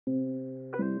Hello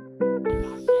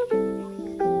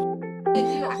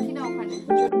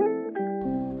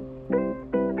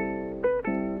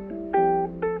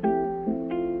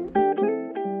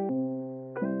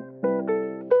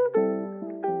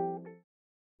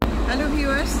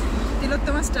viewers,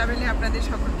 তিলোত্তমাস ট্রাভেলে আপনাদের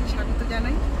সকলকে স্বাগত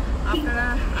জানাই। আপনারা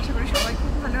আশা করি সবাই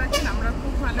খুব ভালো আছেন, আমরা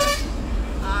খুব ভালো আছি।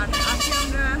 আর আজকে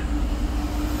আমরা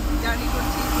জার্নি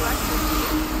করছি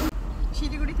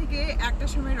শিলিগুড়ি থেকে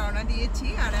 1টার সময় রওনা দিয়েছি,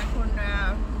 আর এখন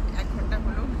 1 ঘন্টা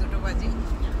হলো, 2টো বাজে।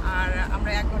 আর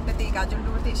আমরা 1 ঘন্টাতেই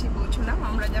গাজলডোবাতে এসে পৌঁছলাম।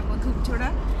 আমরা যাবো ধূপঝোড়া।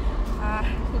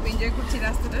 খুব এনজয় করছি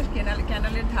রাস্তাটা,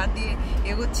 ক্যানালের ধার দিয়ে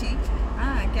এগোচ্ছি।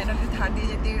 ক্যানালের ধার দিয়ে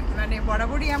যেতে মানে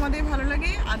বরাবরই আমাদের ভালো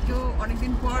লাগে, আজকেও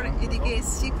অনেকদিন পর এদিকে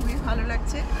এসেছি, খুবই ভালো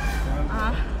লাগছে।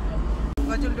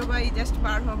 গাজলডোবাই জাস্ট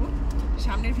পার হব,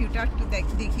 সামনের ভিউটা একটু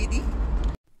দেখিয়ে দিই।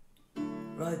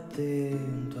 Right there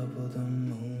on top of the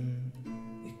moon,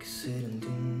 we could sit and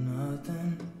do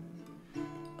nothing.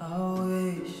 I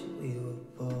wish we were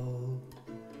bold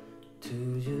to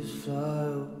just fly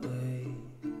away.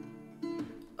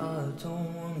 I don't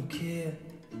wanna care,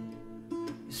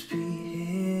 just be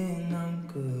here and I'm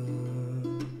good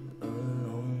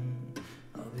alone.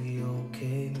 I'll be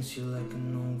okay, miss you like an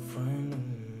old friend.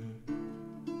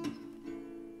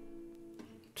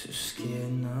 Too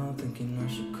scared now, thinking I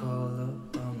should call up.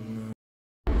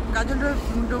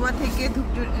 Gajoldoba থেকে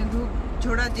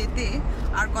ধূপঝোড়া যেতে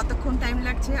আর কতক্ষণ time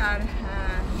লাগছে, আর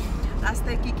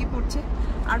রাস্তায় কি কি পড়ছে,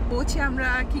 আর পৌঁছে আমরা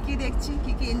কি কি দেখছি,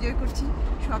 কি কি এনজয় করছি,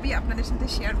 সবই আপনাদের সাথে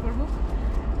শেয়ার করব।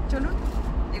 চলুন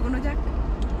এগোনো যাক।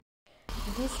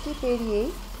 বৃষ্টি পেরিয়েই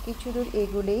কিছু দূর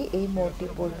এগোলেই এই মোড়টি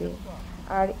পড়বে,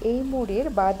 আর এই মোড়ের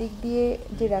বাঁ দিক দিয়ে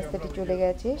যে রাস্তাটি চলে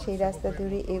গেছে সেই রাস্তা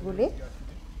ধরে এগোলে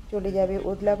চলে যাবে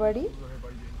ওদলাবাড়ি।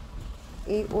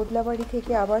 এই ওদলাবাড়ি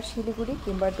থেকে আবার শিলিগুড়ি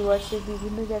কিংবা ডুয়ার্সের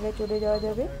বিভিন্ন জায়গায় চলে যাওয়া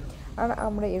যাবে, আর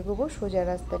আমরা এগোবো সোজা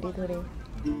রাস্তাটি ধরে।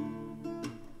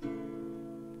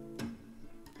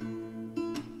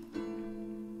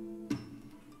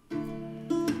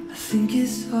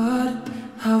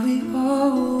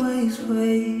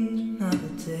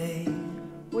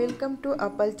 Welcome to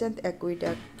Apalchand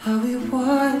aqueduct.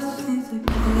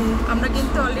 আমরা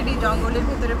কিন্তু অলরেডি জঙ্গলের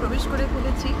ভেতরে প্রবেশ করে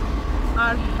ফেলেছি,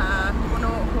 আর কোনো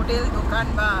হোটেল, দোকান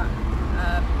বা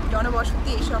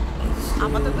জনবসতি এসব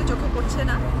আপাতত চোখে পড়ছে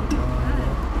না।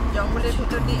 জঙ্গলের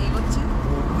ভেতর দিয়ে এগোচ্ছি,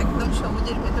 একদম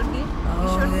সবুজের ভেতর দিয়ে,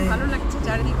 ভীষণ ভালো লাগছে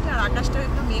চারিদিকটা। আর আকাশটাও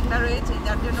একটু মেঘলা রয়েছে,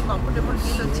 যার জন্য কমফোর্টেবল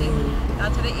ফিল হচ্ছে।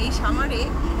 তাছাড়া এই সামারে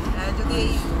যদি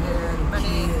এই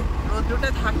মানে রৌদ্রটা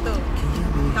থাকতো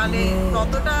তাহলে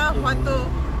ততটা হয়তো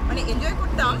মানে এনজয়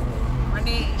করতাম,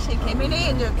 মানে সে ঘেমে নেই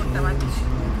এনজয় করতাম আর কি।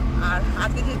 আর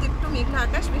আজকে যেহেতু একটু মেঘলা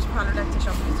আকাশ, বেশ ভালো লাগছে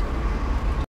সব কিছু।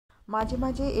 মাঝে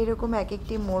মাঝে এরকম এক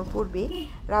একটি মোড় পড়বে,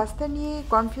 রাস্তা নিয়ে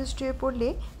কনফিউজড হয়ে পড়লে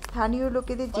স্থানীয়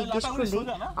লোকেদের জিজ্ঞেস করলে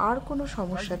আর কোনো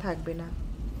সমস্যা থাকবে না।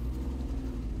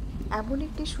 এমন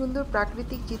একটি সুন্দর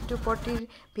প্রাকৃতিক চিত্রপটের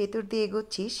ভেতর দিয়ে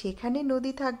এগোচ্ছি, সেখানে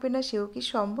নদী থাকবে না সেও কি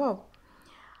সম্ভব?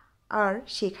 আর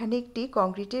সেখানে একটি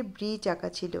কংক্রিটের ব্রিজ আঁকা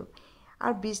ছিল,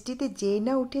 আর বৃষ্টিতে যেই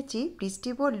না উঠেছি বৃষ্টি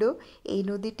বলল এই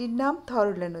নদীটির নাম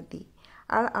ধরলা নদী,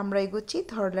 আর আমরা এগোচ্ছি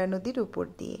ধরলা নদীর উপর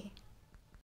দিয়ে।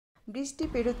 বৃষ্টি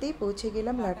পেরোতেই পৌঁছে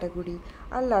গেলাম লাটাগুড়ি,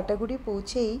 আর লাটাগুড়ি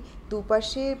পৌঁছেই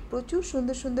দুপাশে প্রচুর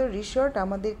সুন্দর সুন্দর রিসর্ট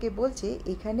আমাদেরকে বলছে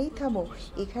এখানেই থামো,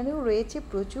 এখানেও রয়েছে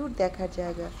প্রচুর দেখার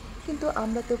জায়গা। কিন্তু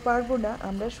আমরা তো পারবো না,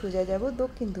 আমরা সোজা যাব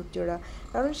দক্ষিণ ধূপজোড়া,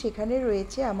 কারণ সেখানে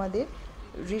রয়েছে আমাদের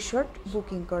রিসর্ট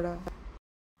বুকিং করা।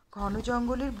 ঘন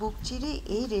জঙ্গলের বুক চিরে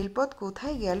এই রেলপথ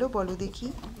কোথায় গেল বলো দেখি?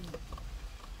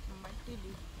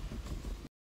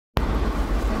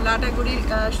 লাটাগুড়ির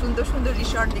সুন্দর সুন্দর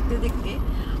রিসর্ট দেখতে দেখতে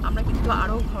আমরা কিন্তু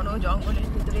আরও ঘন জঙ্গলের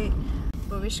ভিতরে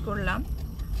প্রবেশ করলাম।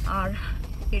 আর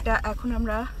এটা এখন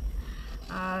আমরা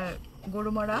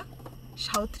গরুমারা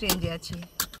সাউথ রেঞ্জে আছি।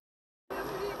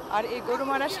 আর এই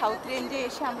গরুমারা সাউথ রেঞ্জে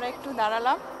এসে আমরা একটু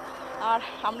দাঁড়ালাম, আর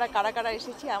আমরা কারা কারা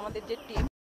এসেছি, আমাদের যে টিম।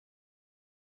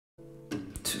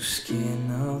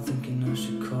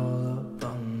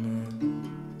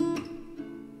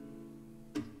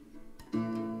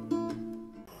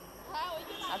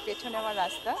 আর পেছনে আমার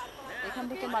রাস্তা, এখান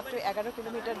থেকে মাত্র 11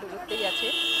 কিলোমিটার দূরত্বেই আছে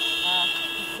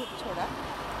ধূপঝোড়া,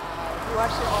 আর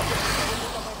ডুয়ার্সের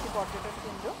অন্যতম একটি পর্যটন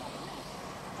কেন্দ্র।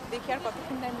 দেখি আর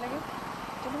কতক্ষণ টাইম লাগে।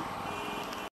 চলুন,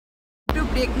 একটু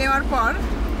ব্রেক নেওয়ার পর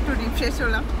একটু রিফ্রেশ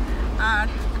হলাম, আর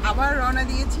আবার রওনা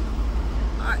দিয়েছি।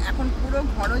 আর এখন পুরো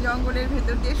ঘন জঙ্গলের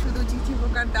ভেতর দিয়ে শুধু ঝিঝি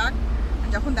পোকার ডাক।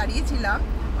 যখন দাঁড়িয়েছিলাম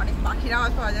অনেক পাখির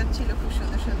আওয়াজ পাওয়া যাচ্ছিল, খুব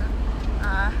সুন্দর সুন্দর,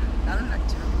 দারুণ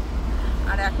লাগছিল।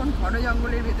 আর এখন ঘন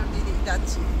জঙ্গলের ভেতর দিয়ে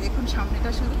যাচ্ছি, দেখুন সামনেটা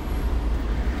শুধু।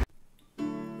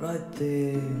 Right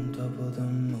there on top of the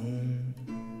moon,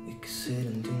 we could sit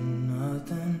and do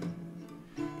nothing.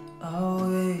 I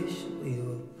wish we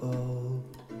were bold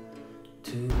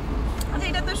too. আচ্ছা,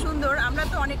 এটা তো সুন্দর। আমরা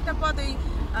তো অনেকটা পথ ওই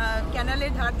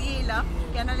ক্যানালের ধার দিয়ে এলাম।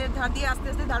 ক্যানালের ধার দিয়ে আস্তে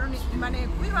আস্তে দারুণ, মানে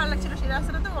খুবই ভালো লাগছিল। সেই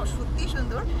রাস্তাটা তো সত্যিই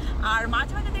সুন্দর। আর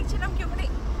মাঝে মাঝে দেখছিলাম কি ওখানে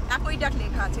অ্যাকুইডাক্ট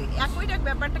লেখা আছে। অ্যাকুইডাক্ট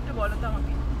ব্যাপারটা একটু বলো তো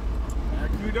আমাকে।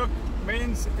 Aqueduct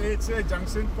means it's a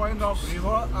junction point of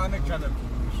river and a canal.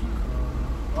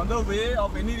 On the way of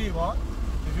any river,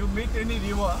 if you meet any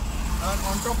river, and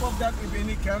on top of that, if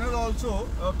any canal also,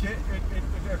 okay,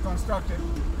 it constructed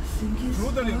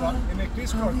through the river in a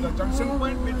crisscross. The junction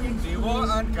point between river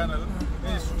and canal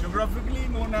is geographically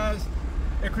known as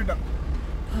aqueduct.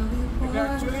 It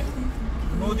actually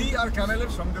নদী আর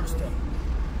ক্যানেলের সংযোগস্থল,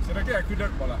 সেটাকে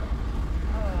aqueduct বলা হয়।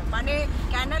 মানে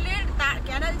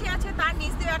canal যে আছে তার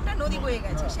নিচ দিয়ে একটা নদী বয়ে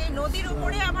গেছে, সেই নদীর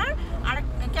উপরে আবার আর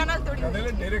ক্যানাল তৈরি হয়েছে।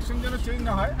 ক্যানেলের ডাইরেকশন যেন চেঞ্জ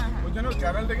না হয়, ওই জন্য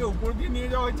ক্যানালটাকে উপর দিয়ে নিয়ে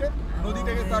যাওয়া হয়েছে,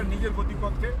 নদীটাকে তার নিজের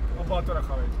গতিপথকে অব্যাহত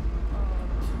রাখা হয়েছে।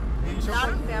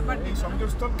 এই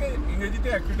সংযোগস্থলকে ইংরেজিতে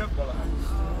অ্যাকুইডাক্ট বলা হয়।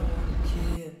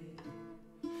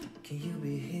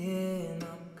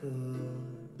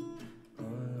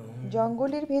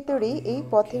 জঙ্গলের ভেতরেই এই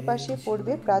পথের পাশে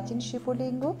পড়বে প্রাচীন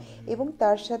শিবলিঙ্গ এবং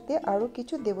তার সাথে আরও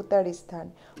কিছু দেবতার স্থান।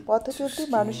 পথচলতি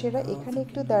মানুষেরা এখানে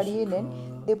একটু দাঁড়িয়ে নেন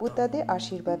দেবতাদের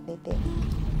আশীর্বাদ নিতে।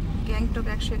 Gangtok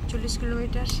 141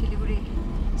 kilometre, Siliguri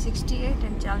 68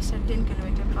 and চালসার 10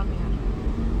 kilometre from here.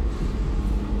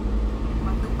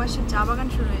 দুপাশে চা বাগান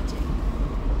শুরু হয়েছে।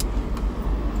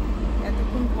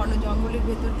 এতক্ষণ ঘন জঙ্গলের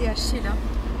ভেতর দিয়ে আসছিলাম,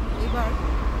 এবার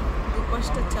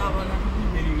দুপাশটা চা বাগান।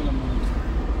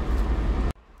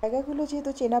 জায়গাগুলো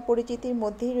যেহেতু চেনা পরিচিতির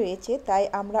মধ্যেই রয়েছে, তাই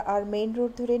আমরা আর মেইন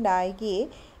রোড ধরে না এগিয়ে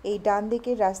এই ডান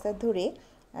দিকের রাস্তা ধরে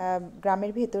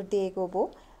গ্রামের ভেতর দিয়ে এগোবো।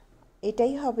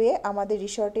 এটাই হবে আমাদের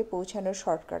রিসর্টে পৌঁছানোর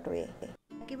শর্টকাট ওয়ে।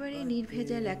 একেবারে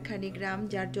নির্ভেজাল একখানি গ্রাম,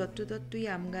 যার যত্রতত্রই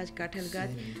আম গাছ, কাঁঠাল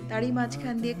গাছ, তারই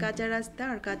মাঝখান দিয়ে কাঁচা রাস্তা,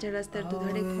 আর কাঁচা রাস্তার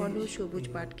দুধারে ঘন সবুজ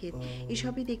পাট ক্ষেত।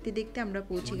 এসবই দেখতে দেখতে আমরা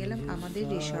পৌঁছে গেলাম আমাদের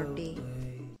রিসর্টে।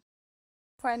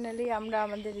 ফাইনালি আমরা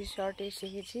আমাদের রিসর্টে এসে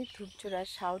গেছি, ধূপঝোরা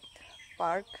সাউথ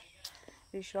পার্ক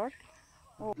রিসর্ট।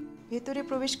 ভেতরে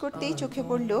প্রবেশ করতেই চোখে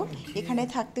পড়ল এখানে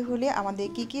থাকতে হলে আমাদের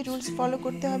কি কি রুলস ফলো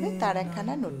করতে হবে তার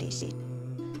একখানা নোটিশ।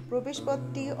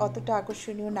 প্রবেশপথটি অতটা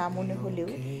আকর্ষণীয় না মনে হলেও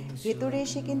ভেতরে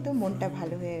এসে কিন্তু মনটা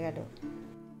ভালো হয়ে গেল।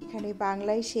 এখানে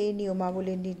বাংলায় সেই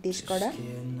নিয়মাবলীর নির্দেশ করা,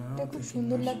 এটা খুব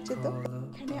সুন্দর লাগছে। তো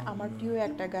এখানে আমার প্রিয়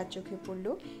একটা গাছ চোখে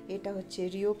পড়লো, এটা হচ্ছে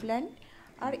রিও প্ল্যান্ট,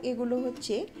 আর এগুলো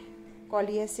হচ্ছে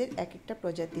কলিয়াসের এক একটা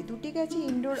প্রজাতি। দুটি গাছই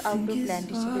ইনডোর আউটডোর প্ল্যান্ট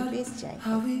হিসেবে বেশ যায়।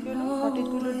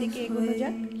 কটেজগুলোর দিকে এগোনো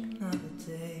যাক।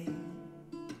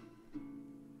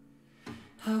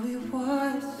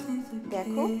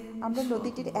 দেখো, আমরা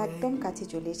নদীটির একদম কাছে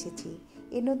চলে এসেছি।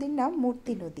 এই নদীর নাম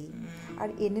মূর্তি নদী, আর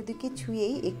এই নদীকে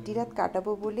ছুঁয়েই একটি রাত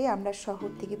কাটাবো বলে আমরা শহর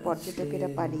থেকে পর্যটকেরা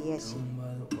পালিয়ে আসি।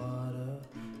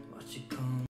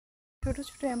 ছোট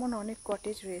ছোট এমন অনেক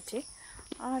কটেজ রয়েছে,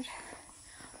 আর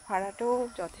ভাড়াটাও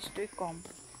যথেষ্টই কম,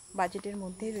 বাজেটের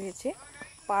মধ্যেই রয়েছে,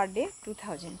 পার ডে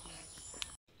 2000।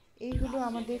 এই হলো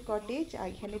আমাদের কটেজ, আর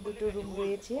এখানে দুটো রুম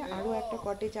রয়েছে। আরও একটা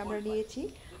কটেজ আমরা নিয়েছি,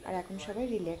 আর এখন সবাই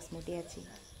রিল্যাক্স মোডে আছি।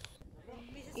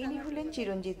 ইনি হলেন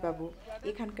চিরঞ্জিত বাবু,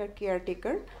 এখানকার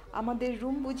কেয়ারটেকার। আমাদের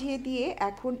রুম বুঝিয়ে দিয়ে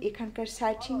এখন এখানকার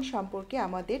সাইটসিইং সম্পর্কে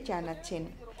আমাদের জানাচ্ছেন।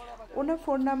 ওনার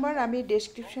ফোন নাম্বার আমি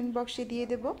ডেসক্রিপশন বক্সে দিয়ে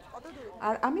দেব।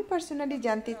 আর আমি পার্সোনালি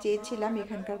জানতে চেয়েছিলাম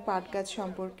এখানকার পাট গাছ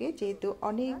সম্পর্কে, যেহেতু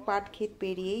অনেক পাট ক্ষেত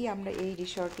পেরিয়েই আমরা এই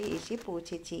রিসর্টে এসে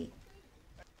পৌঁছেছি।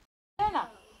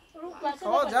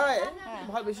 খাওয়া যায়,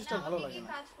 ভালো বিশেষটা ভালো লাগে না।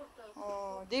 ও,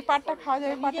 যে পাটটা খাওয়া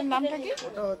যাবে, পাটের নামটা কি?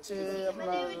 ওটা হচ্ছে আপনার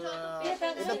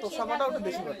এটা তোষা পাটা, ওটা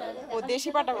দেশি পাটা। ও, দেশি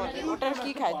পাটা বলে। ওটার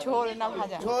কি খায়, ঝোল না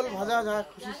ভাজা? ঝোল ভাজা, যা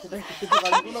খুশি সেটাই খেতে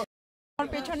পারি। আমার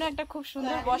পেছনে একটা খুব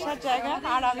সুন্দর বসার জায়গা,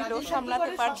 আর আমি লোক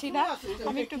সামলাতে পারছি না,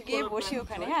 আমি একটু গিয়ে বসি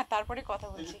ওখানে, হ্যাঁ, তারপরে কথা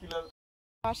বলছি।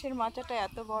 বাঁশের মাচাটা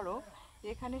এত বড় যে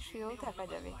এখানে শুয়েও থাকা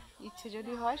যাবে, ইচ্ছে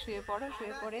যদি হয় শুয়ে পড়ো,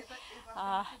 শুয়ে পড়ে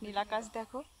নীলাকাশ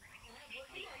দেখো,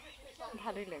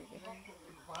 ভালোই লাগবে।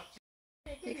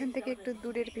 এখান থেকে একটু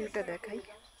দূরের ভিউটা দেখাই।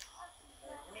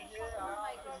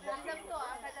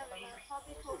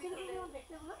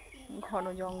 ঘন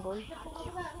জঙ্গল,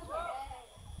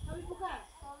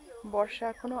 বর্ষা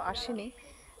এখনো আসেনি,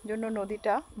 জন্য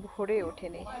নদীটা ভরে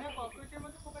ওঠেনি,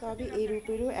 তবে এর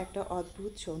উপরেও একটা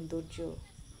অদ্ভুত সৌন্দর্য।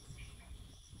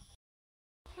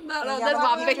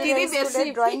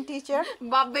 ড্রয়িং টিচার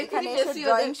এখানে এসে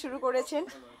ড্রয়িং শুরু করেছেন,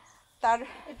 তার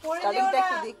স্টাডিংটা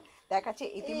একটু দেখাচ্ছে।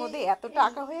 ইতিমধ্যে এতটা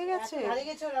আঁকা হয়ে গেছে।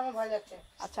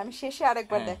 আচ্ছা, আমি শেষে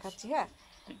আরেকবার দেখাচ্ছি। হ্যাঁ,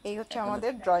 এই হচ্ছে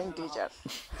আমাদের ড্রয়িং টিচার।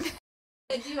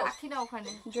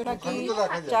 জোনাকি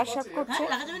চাষাপ করছে,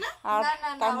 আর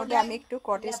তার মধ্যে আমি একটু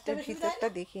কটেজটার ভিতরটা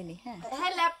দেখিয়ে নিই।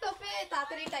 হ্যাঁ, ল্যাপটপে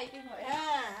তাড়াতাড়ি টাইপিং হয়।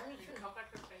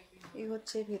 এই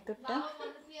হচ্ছে ভেতরটা,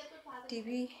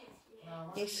 টিভি,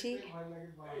 এসি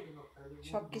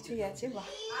সব কিছুই আছে। বাহ,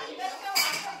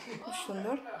 খুব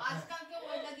সুন্দর,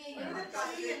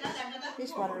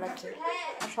 বেশ ভালো লাগছে।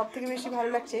 আর সব থেকে বেশি ভালো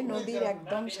লাগছে নদীর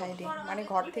একদম সাইডে, মানে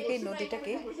ঘর থেকেই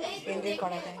নদীটাকে এনজয়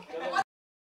করা যায়।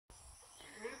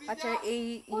 আচ্ছা, এই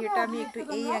ইয়েটা আমি একটু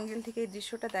এই অ্যাঙ্গেল থেকে এই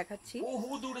দৃশ্যটা দেখাচ্ছি।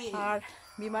 আর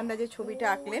বিমানদা যে ছবিটা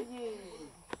আঁকলেন,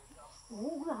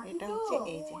 এটা হচ্ছে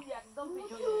এই যে।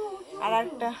 আর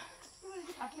একটা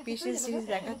বিশেষ জিনিস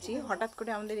দেখাচ্ছি, হঠাৎ করে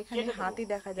আমাদের এখানে হাতি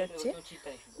দেখা যাচ্ছে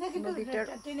নদীটার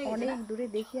অনেক দূরে,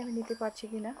 দেখি আমি নিতে পারছি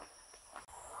কিনা।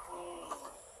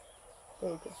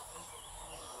 এই যে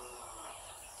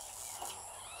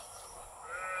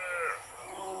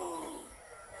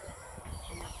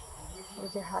এই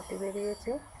যে হাতি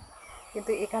বেরিয়েছে,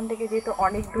 কিন্তু এখান থেকে যেহেতু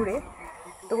অনেক দূরে,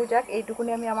 তবু যাক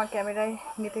এইটুকুনি আমি আমার ক্যামেরায়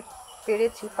নিতে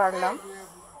পারলাম।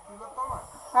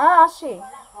 হ্যাঁ আসে,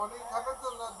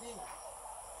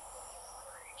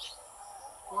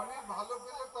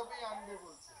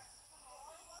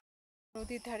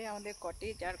 নদীর ধারে আমাদের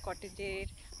কটেজ, আর কটেজের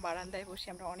বারান্দায় বসে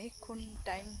আমরা অনেকক্ষণ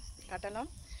টাইম কাটালাম।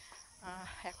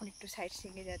 এখন একটু সাইড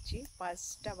সিংয়ে যাচ্ছি,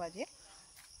 5টা বাজে।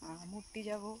 মূর্তি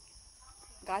যাব,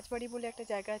 গাছবাড়ি বলে একটা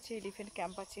জায়গা আছে, এলিফ্যান্ট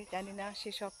ক্যাম্প আছে, জানি না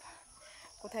সেসব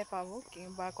কোথায় পাবো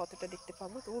কিংবা কতটা দেখতে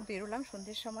পাবো, তবু বেরোলাম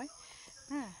সন্ধ্যের সময়।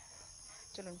 হ্যাঁ,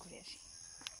 চলুন ঘুরে আসি।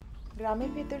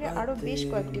 গ্রামের ভেতরে আরও বেশ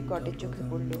কয়েকটি কটেজ চোখে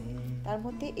পড়ল, তার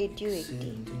মধ্যে এটিও একটি।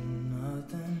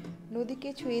 নদীকে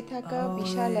ছুঁয়ে থাকা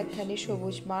বিশাল একখানি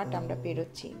সবুজ মাঠ আমরা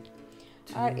পেরোচ্ছি।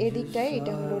 আর এদিকটায়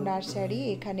এটা হলো নার্সারি,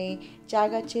 এখানে চা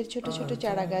গাছের ছোট ছোট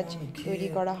চারা গাছ তৈরি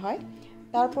করা হয়,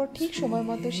 তারপর ঠিক সময়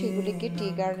মতো সেগুলিকে টি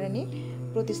গার্ডেনে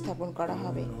প্রতিস্থাপন করা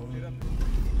হবে।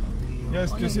 Yes,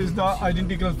 this is the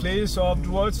identical place of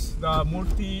DOOARS, the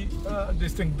Murti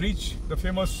distinct bridge, the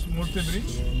famous Murti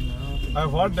bridge.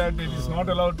 I've heard that it is not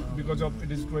allowed because of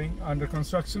it is going under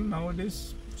construction nowadays,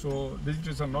 so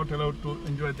visitors are not allowed to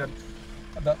enjoy that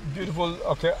the beautiful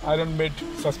iron-made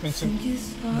suspension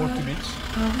Murti beach.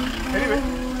 Anyway,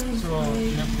 so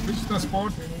we have reached the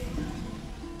spot.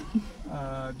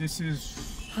 This is,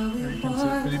 you can say,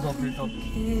 very popular of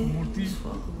Murti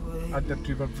at the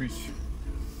river bridge.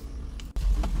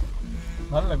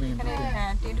 ভালো লাগে এখানে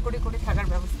tent করে করে থাকার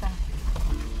ব্যবস্থা।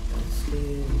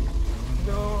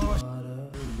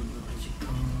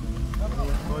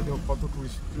 কত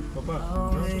tourist বাবা,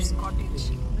 cottage.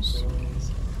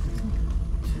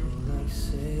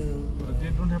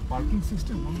 they don't have parking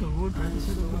system on the road.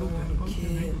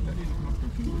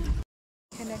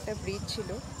 এখানে একটা ব্রিজ ছিল,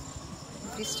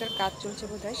 ব্রিজটার কাজ চলছে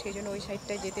বোধহয়, সেই জন্য ওই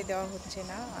সাইডটায় যেতে দেওয়া হচ্ছে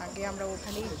না। আগে আমরা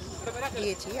ওখানেই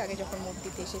গিয়েছি, আগে যখন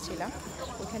মূর্তিতে এসেছিলাম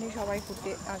ওখানে সবাই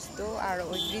ঘুরতে আসতো, আর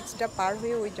ওই ব্রিজটা পার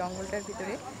হয়ে ওই জঙ্গলটার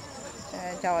ভিতরে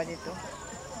যাওয়া যেত।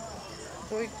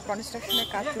 তো ওই কনস্ট্রাকশনের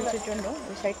কাজ চলছে জন্য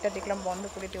ওই সাইডটা দেখলাম বন্ধ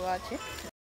করে দেওয়া আছে।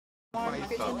 আমার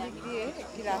পেছন দিক দিয়ে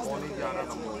একটি রাস্তা চলে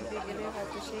গেছে, ওই দিয়ে গেলে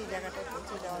হয়তো সেই জায়গাটায়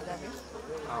পৌঁছে যাওয়া যাবে।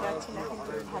 যাচ্ছি না, কিন্তু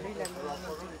ভালোই লাগলো,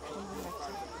 সুন্দর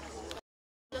লাগছে।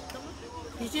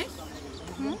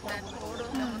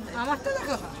 আমার তো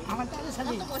দেখো, আমার তো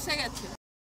সাজি বসে গেছে।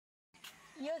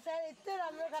 ইয়ে স্যার এত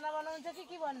আমরা খানা বানানো চাচ্ছি,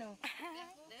 কি বানানো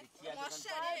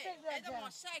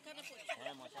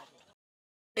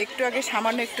একটু আগে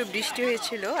সামান্য একটু বৃষ্টি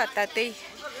হয়েছিল, আর তাতেই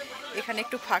এখানে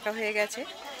একটু ফাঁকা হয়ে গেছে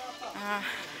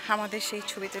আমাদের সেই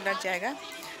ছবি তোলার জায়গা।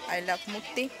 আই লাভ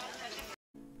মূর্তি।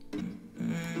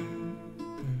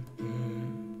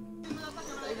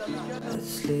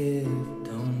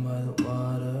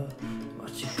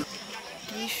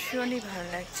 ভীষণই ভালো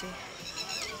লাগছে,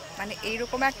 মানে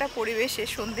এইরকম একটা পরিবেশে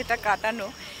সন্ধ্যেটা কাটানো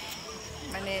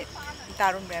মানে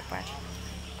দারুণ ব্যাপার।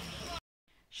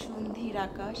 সন্ধির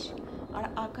আকাশ, আর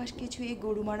আকাশকে ছুঁয়ে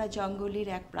গরুমারা জঙ্গলের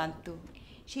এক প্রান্ত,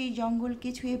 সেই জঙ্গলকে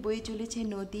ছুঁয়ে বয়ে চলেছে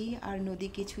নদী, আর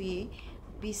নদীকে ছুঁয়ে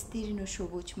বিস্তীর্ণ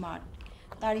সবুজ মাঠ,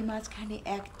 তারই মাঝখানে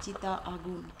এক চিতা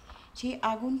আগুন, সেই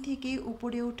আগুন থেকে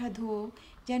উপরে ওঠা ধোঁয়া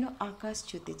যেন আকাশ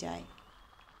ছুঁতে যায়।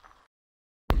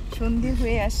 সন্ধে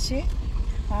হয়ে আসছে,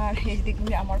 আর এই দিকে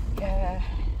আমার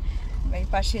এই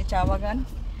পাশে চা বাগান,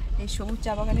 এই সবুজ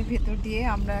চা বাগানের ভেতর দিয়ে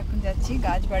আমরা এখন যাচ্ছি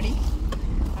গাছবাড়ি,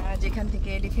 যেখান থেকে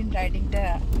এলিফ্যান্ট রাইডিংটা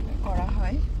করা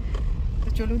হয়। তো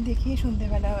চলুন দেখি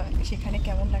সন্ধ্যেবেলা সেখানে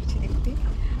কেমন লাগছে দেখতে।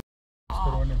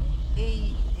 এই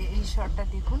রিসর্টটা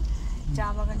দেখুন, চা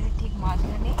বাগানের ঠিক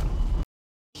মাঝখানে।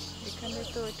 এখানে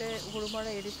তো এটা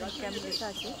গরুমারা এলিফ্যান্ট ক্যাম্প লেখা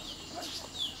আছে,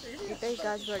 এটাই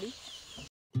গাছবাড়ি।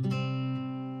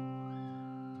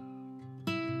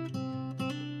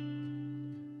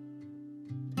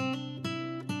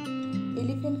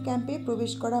 এলিফ্যান্ট ক্যাম্পে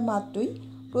প্রবেশ করা মাত্রই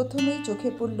প্রথমেই চোখে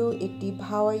পড়ল একটি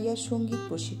ভাওয়াইয়া সঙ্গীত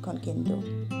প্রশিক্ষণ কেন্দ্র।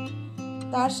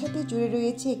 তার সাথে জুড়ে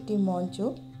রয়েছে একটি মঞ্চ,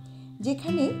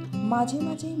 যেখানে মাঝে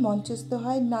মাঝেই মঞ্চস্থ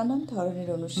হয় নানান ধরনের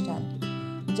অনুষ্ঠান,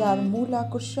 যার মূল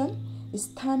আকর্ষণ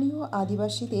স্থানীয়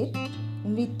আদিবাসীদের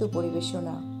নৃত্য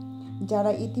পরিবেশনা,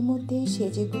 যারা ইতিমধ্যেই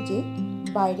সেজেগুজে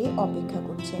বাইরে অপেক্ষা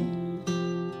করছেন।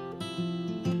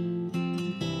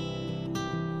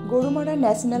 গরুমারা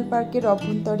ন্যাশনাল পার্কের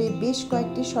অভ্যন্তরে বেশ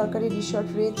কয়েকটি সরকারি রিসর্ট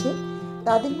রয়েছে,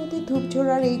 তাদের মধ্যে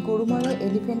ধূপঝোড়ার এই গরুমারা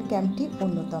এলিফ্যান্ট ক্যাম্পটি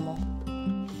অন্যতম।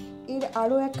 এর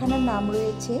আরও একখানা নাম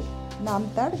রয়েছে, নাম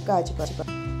তার গাছবাড়ি।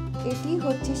 এটি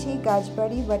হচ্ছে সেই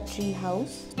গাছবাড়ি বা ট্রি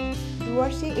হাউস।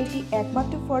 ডুয়ার্সে এটি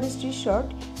একমাত্র ফরেস্ট রিসর্ট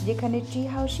যেখানে ট্রি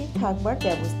হাউসে থাকবার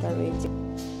ব্যবস্থা রয়েছে।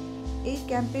 এই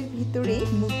ক্যাম্পের ভিতরে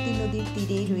মূর্তি নদীর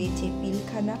তীরেই রয়েছে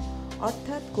পিলখানা,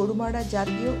 অর্থাৎ গরুমারা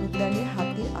জাতীয় উদ্যানের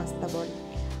হাতির আস্তাবল,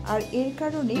 আর এর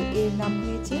কারণে এর নাম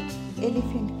হয়েছে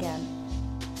এলিফ্যান্ট ক্যাম্প।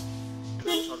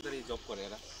 সরকারি জব করে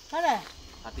এরা,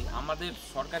 হাতি। আমাদের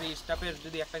সরকারি স্টাফের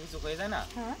যদি একটা কিছু হয়ে যায় না,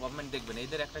 গভর্নমেন্ট দেখবেন,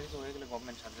 এদের একটা কিছু হয়ে গেলে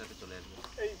গভর্নমেন্ট সাথে সাথে চলে আসবে।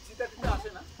 এই চিতাটা আসে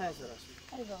না? হ্যাঁ স্যার আসে।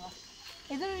 আরে বাবা,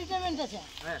 এদের রিটায়ারমেন্ট আছে?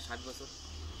 হ্যাঁ 60 বছর।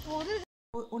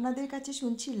 ওনাদের কাছে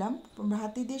শুনছিলাম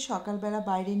হাতিদের সকালবেলা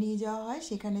বাইরে নিয়ে যাওয়া হয়,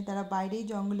 সেখানে তারা বাইরেই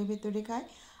জঙ্গলের ভেতরে খায়,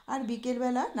 আর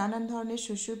বিকেলবেলা নানান ধরনের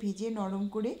শস্য ভিজিয়ে নরম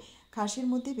করে ঘাসের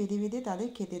মধ্যে বেঁধে বেঁধে তাদের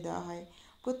খেতে দেওয়া হয়।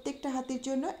 প্রত্যেকটা হাতির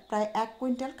জন্য প্রায় 1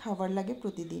 কুইন্টাল খাবার লাগে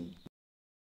প্রতিদিন।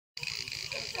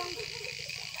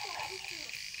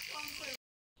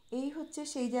 এই হচ্ছে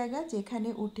সেই জায়গা যেখানে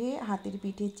উঠে হাতির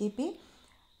পিঠে চেপে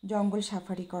জঙ্গল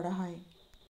সাফারি করা হয়।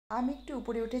 আমি একটু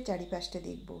উপরে উঠে চারিপাশটা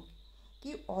দেখব।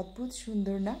 কি অদ্ভুত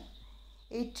সুন্দর না!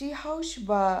 এই ট্রি হাউস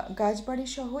বা গাছবাড়ি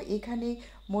সহ এখানে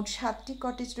মোট 7টি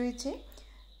কটেজ রয়েছে।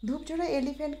 ধূপঝোড়া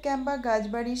এলিফ্যান্ট ক্যাম্প বা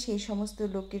গাছবাড়ি সেই সমস্ত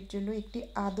লোকের জন্য একটি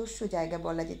আদর্শ জায়গা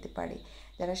বলা যেতে পারে,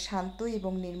 যারা শান্ত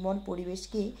এবং নির্মল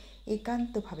পরিবেশকে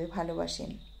একান্তভাবে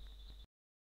ভালোবাসেন।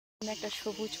 একটা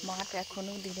সবুজ মাঠ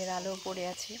এখনো দিনের আলো পড়ে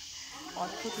আছে,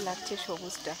 অদ্ভুত লাগছে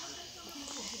সবুজটা।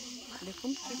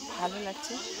 দেখুন কি ভালো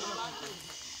লাগছে,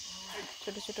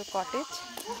 ছোট ছোট কটেজ।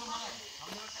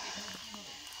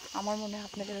 আমার মনে হয়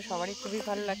আপনাদেরও সবারই খুবই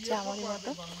ভালো লাগছে আমারই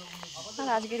মতো। আর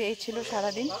আজকের এই ছিল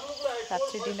সারাদিন,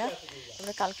 রাত্রি ডিনার।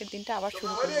 তারপরে কালকের দিনটা আবার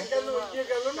শুরু করবো।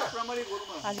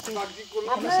 আজকে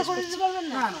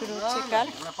শুরু হচ্ছে কাল।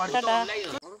 টাটা।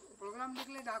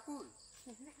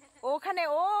 ওখানে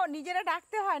ও নিজেরা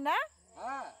ডাকতে হয় না?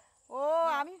 ও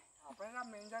আমি আপনারা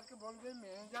ম্যানেজারকে বলবেন,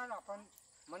 ম্যানেজার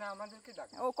মানে আমাদেরকে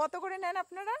ডাকে। ও কত করে নেন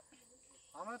আপনারা?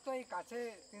 আমরা তো এই কাছে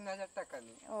 3000 টাকা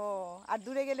নিই। ও, আর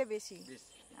দূরে গেলে বেশি?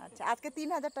 আচ্ছা, আজকে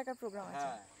 3000 টাকার প্রোগ্রাম আছে।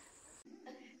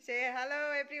 সে হ্যালো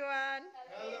এভরিওয়ান।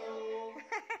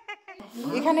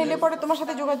 এখানে এলে পরে তোমার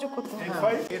সাথে যোগাযোগ করতে হবে।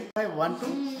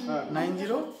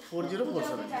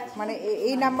 8512904047 মানে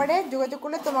এই নাম্বারে যোগাযোগ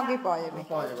করলে তোমাকেই পাওয়া যাবে।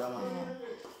 আমার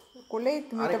করলেই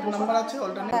তুমি এটা নাম্বার আছে,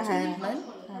 অল্টারনেট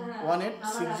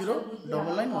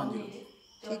 8918609910।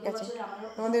 ঠিক আছে,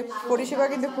 তোমাদের পরিষেবা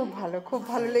কিন্তু খুব ভালো, খুব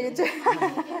ভালো লেগেছে।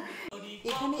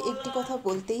 এখানে একটি কথা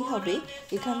বলতেই হবে,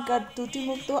 এখানকার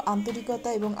ত্রুটিমুক্ত আন্তরিকতা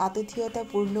এবং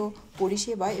আতিথেয়তাপূর্ণ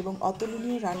পরিষেবা এবং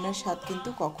অতুলনীয় রান্নার স্বাদ কিন্তু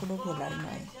কখনো ভোলার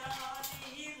নয়।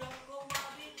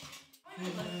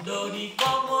 Sundori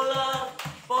Komola